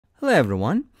Hello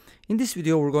everyone. In this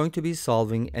video we're going to be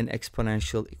solving an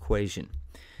exponential equation.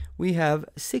 We have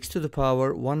 6 to the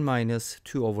power 1 minus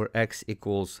 2 over x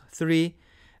equals 3,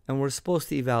 and we're supposed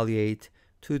to evaluate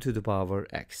 2 to the power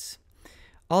x.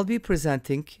 I'll be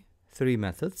presenting 3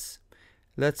 methods.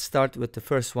 Let's start with the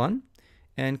first one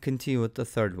and continue with the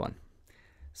third one.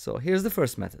 So here's the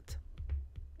first method.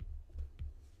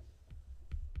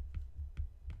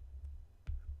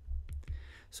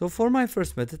 So for my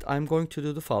first method, I'm going to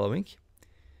do the following.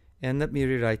 And let me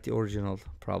rewrite the original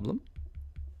problem.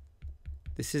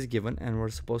 This is given, and we're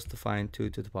supposed to find 2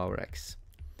 to the power x.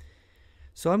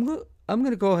 So I'm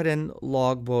going to go ahead and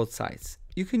log both sides.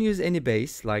 You can use any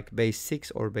base, like base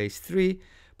 6 or base 3,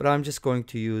 but I'm just going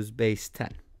to use base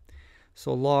 10.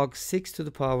 So log 6 to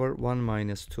the power 1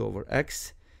 minus 2 over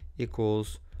x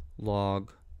equals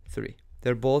log 3.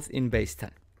 They're both in base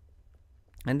 10.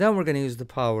 And then we're going to use the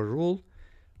power rule.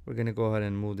 We're going to go ahead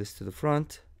and move this to the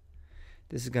front.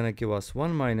 This is going to give us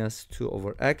 1 minus 2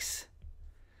 over x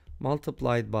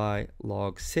multiplied by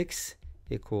log 6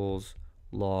 equals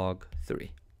log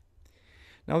 3.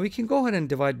 Now we can go ahead and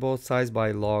divide both sides by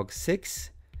log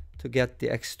 6 to get the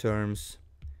x terms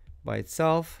by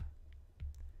itself.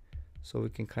 So we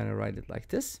can kind of write it like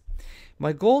this.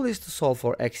 My goal is to solve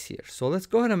for x here. So let's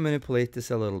go ahead and manipulate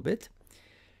this a little bit.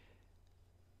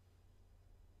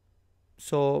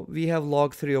 So we have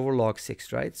log 3 over log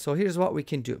 6, right? So here's what we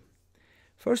can do.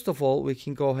 First of all, we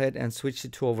can go ahead and switch the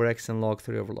 2 over x and log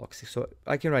 3 over log 6. So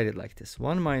I can write it like this.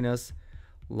 1 minus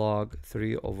log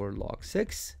 3 over log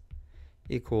 6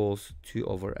 equals 2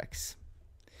 over x.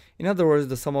 In other words,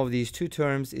 the sum of these two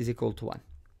terms is equal to 1.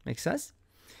 Make sense?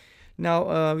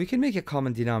 Now, we can make a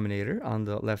common denominator on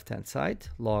the left-hand side.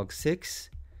 Log 6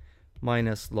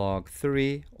 minus log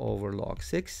 3 over log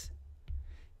 6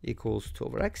 equals 2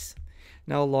 over x.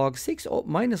 Now log 6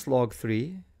 minus log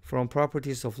 3 from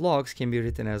properties of logs can be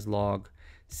written as log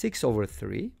 6 over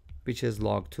 3, which is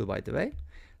log 2 by the way.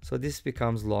 So this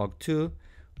becomes log 2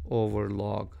 over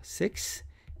log 6,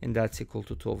 and that's equal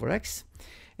to 2 over x.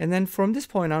 And then from this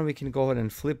point on we can go ahead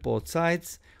and flip both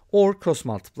sides or cross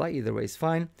multiply, either way is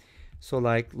fine. So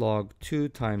like log 2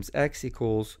 times x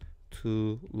equals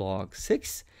 2 log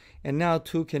 6, and now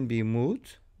 2 can be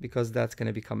moved because that's going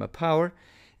to become a power,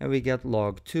 and we get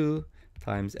log 2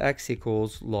 times x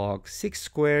equals log 6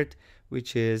 squared,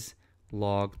 which is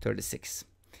log 36.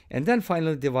 And then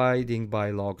finally dividing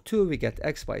by log 2, we get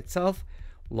x by itself,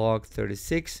 log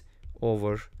 36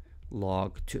 over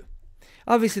log 2.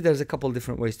 Obviously, there's a couple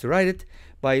different ways to write it.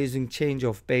 By using change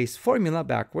of base formula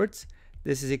backwards,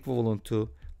 this is equivalent to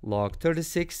log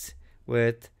 36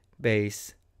 with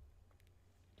base,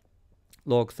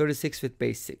 log 36 with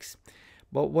base 6.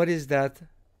 But what is that?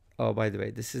 Oh, by the way,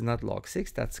 this is not log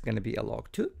 6. That's going to be a log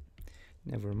 2.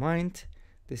 Never mind.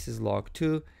 This is log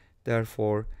 2.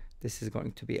 Therefore, this is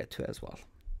going to be a 2 as well.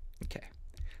 Okay.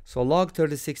 So log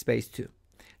 36 base 2.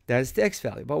 That's the x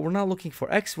value. But we're not looking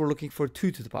for x. We're looking for 2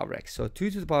 to the power x. So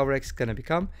 2 to the power x is going to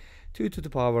become 2 to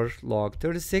the power log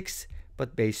 36,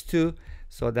 but base 2.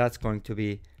 So that's going to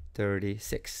be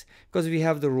 36. Because we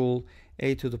have the rule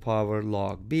a to the power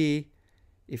log b.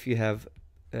 If you have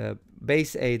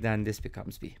base a, then this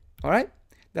becomes b. All right,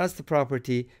 that's the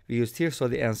property we used here, so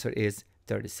the answer is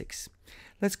 36.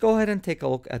 Let's go ahead and take a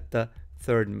look at the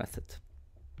third method.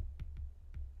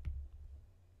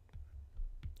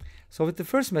 So with the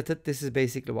first method, this is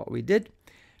basically what we did.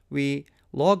 We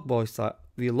logged both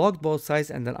sides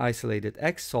and then isolated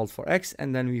x, solved for x,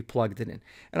 and then we plugged it in.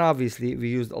 And obviously, we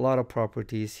used a lot of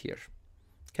properties here.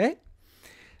 Okay,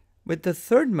 with the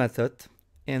third method,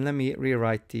 and let me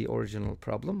rewrite the original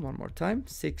problem one more time.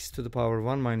 6 to the power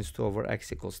 1 minus 2 over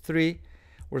x equals 3.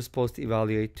 We're supposed to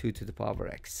evaluate 2 to the power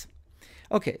x.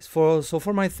 Okay, so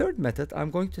for my third method, I'm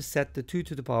going to set the 2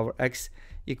 to the power x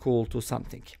equal to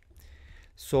something.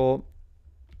 So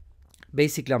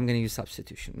basically, I'm going to use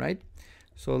substitution, right?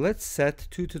 So let's set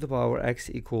 2 to the power x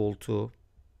equal to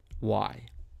y.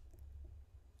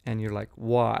 And you're like,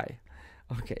 why?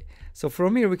 Okay, so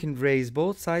from here, we can raise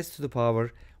both sides to the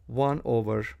power 1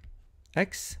 over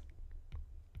x,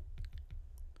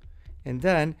 and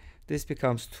then this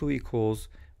becomes 2 equals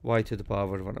y to the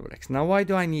power 1 over x. Now why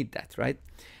do I need that, right?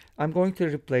 I'm going to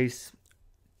replace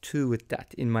 2 with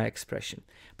that in my expression,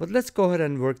 but let's go ahead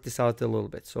and work this out a little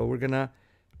bit. So we're gonna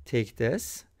take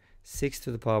this 6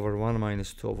 to the power 1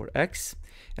 minus 2 over x,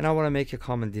 and I want to make a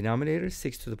common denominator,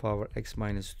 6 to the power x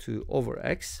minus 2 over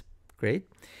x. Great.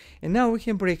 And now we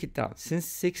can break it down. Since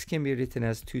 6 can be written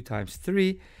as 2 times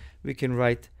 3, we can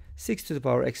write 6 to the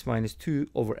power x minus 2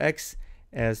 over x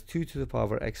as 2 to the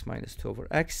power x minus 2 over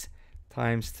x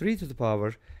times 3 to the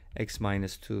power x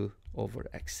minus 2 over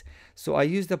x. So I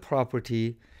use the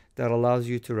property that allows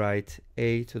you to write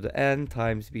a to the n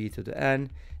times b to the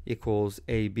n equals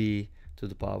ab to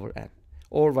the power n,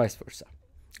 or vice versa.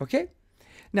 Okay?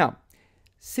 Now,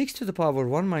 6 to the power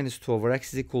 1 minus 2 over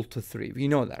x is equal to 3. We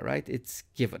know that, right? It's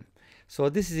given. So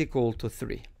this is equal to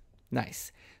 3.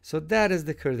 Nice. So that is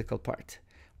the critical part.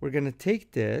 We're going to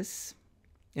take this,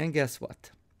 and guess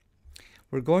what?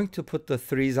 We're going to put the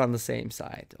 3's on the same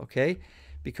side, okay?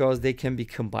 Because they can be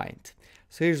combined.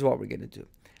 So here's what we're going to do.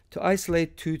 To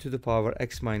isolate 2 to the power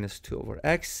x minus 2 over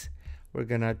x, we're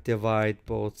going to divide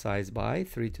both sides by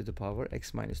 3 to the power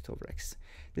x minus 2 over x.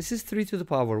 This is 3 to the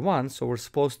power 1, so we're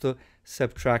supposed to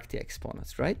subtract the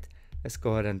exponents, right? Let's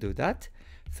go ahead and do that.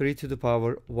 3 to the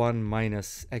power 1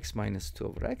 minus x minus 2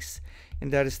 over x.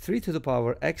 And that is 3 to the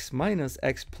power x minus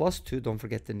x plus 2. Don't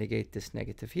forget to negate this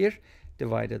negative here.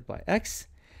 Divided by x.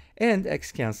 And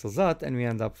x cancels out, and we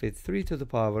end up with 3 to the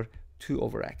power 2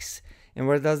 over x. And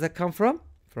where does that come from?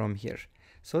 From here.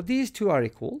 So these two are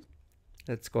equal.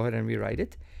 Let's go ahead and rewrite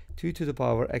it. 2 to the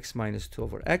power x minus 2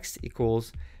 over x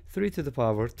equals 3 to the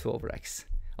power 2 over x.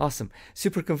 Awesome.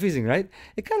 Super confusing, right?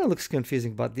 It kind of looks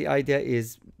confusing, but the idea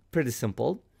is pretty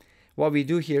simple. What we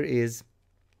do here is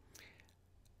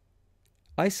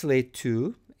isolate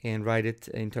 2 and write it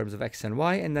in terms of x and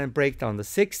y, and then break down the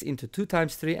 6 into 2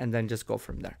 times 3, and then just go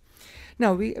from there.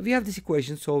 Now we have this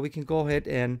equation, so we can go ahead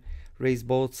and raise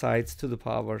both sides to the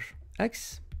power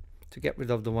x to get rid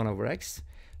of the 1 over x.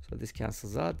 So this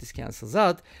cancels out, this cancels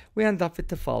out. We end up with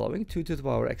the following: 2 to the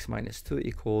power x minus 2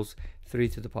 equals 3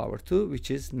 to the power 2, which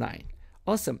is 9.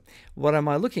 Awesome. What am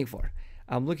I looking for?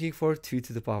 I'm looking for 2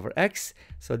 to the power x.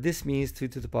 So this means 2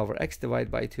 to the power x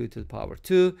divided by 2 to the power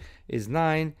 2 is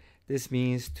 9. This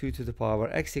means 2 to the power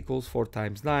x equals 4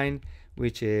 times 9,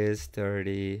 which is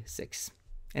 36.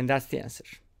 And that's the answer.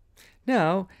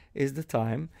 Now is the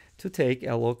time to take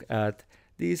a look at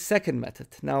the second method.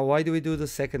 Now, why do we do the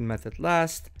second method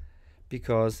last?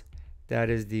 Because that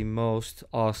is the most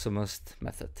awesomest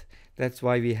method. That's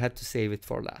why we had to save it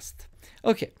for last.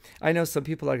 Okay, I know some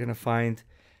people are going to find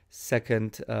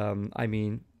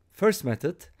first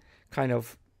method kind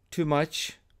of too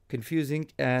much,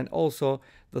 confusing, and also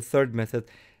the third method.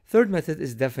 Third method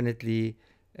is definitely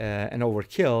an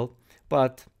overkill,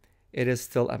 but it is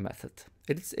still a method.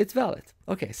 It's valid.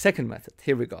 Okay, second method.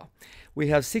 Here we go. We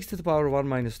have 6 to the power 1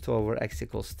 minus 2 over x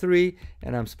equals 3,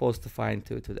 and I'm supposed to find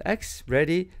 2 to the x.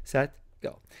 Ready, set,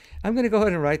 go. I'm going to go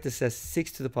ahead and write this as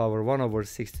 6 to the power 1 over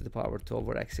 6 to the power 2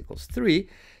 over x equals 3.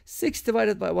 6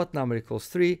 divided by what number equals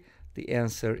 3? The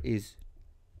answer is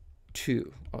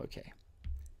 2. Okay.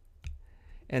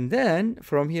 And then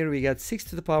from here we got 6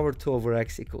 to the power 2 over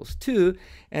x equals 2.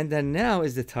 And then now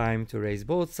is the time to raise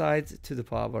both sides to the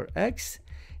power x.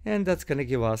 And that's going to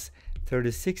give us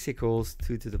 36 equals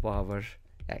 2 to the power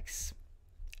x.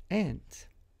 And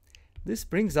this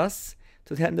brings us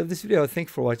to the end of this video.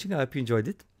 Thanks for watching. I hope you enjoyed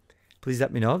it. Please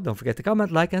let me know. Don't forget to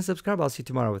comment, like, and subscribe. I'll see you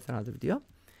tomorrow with another video.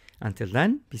 Until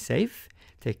then, be safe,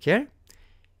 take care,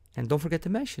 and don't forget to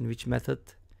mention which method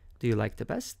do you like the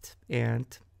best. And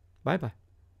bye-bye.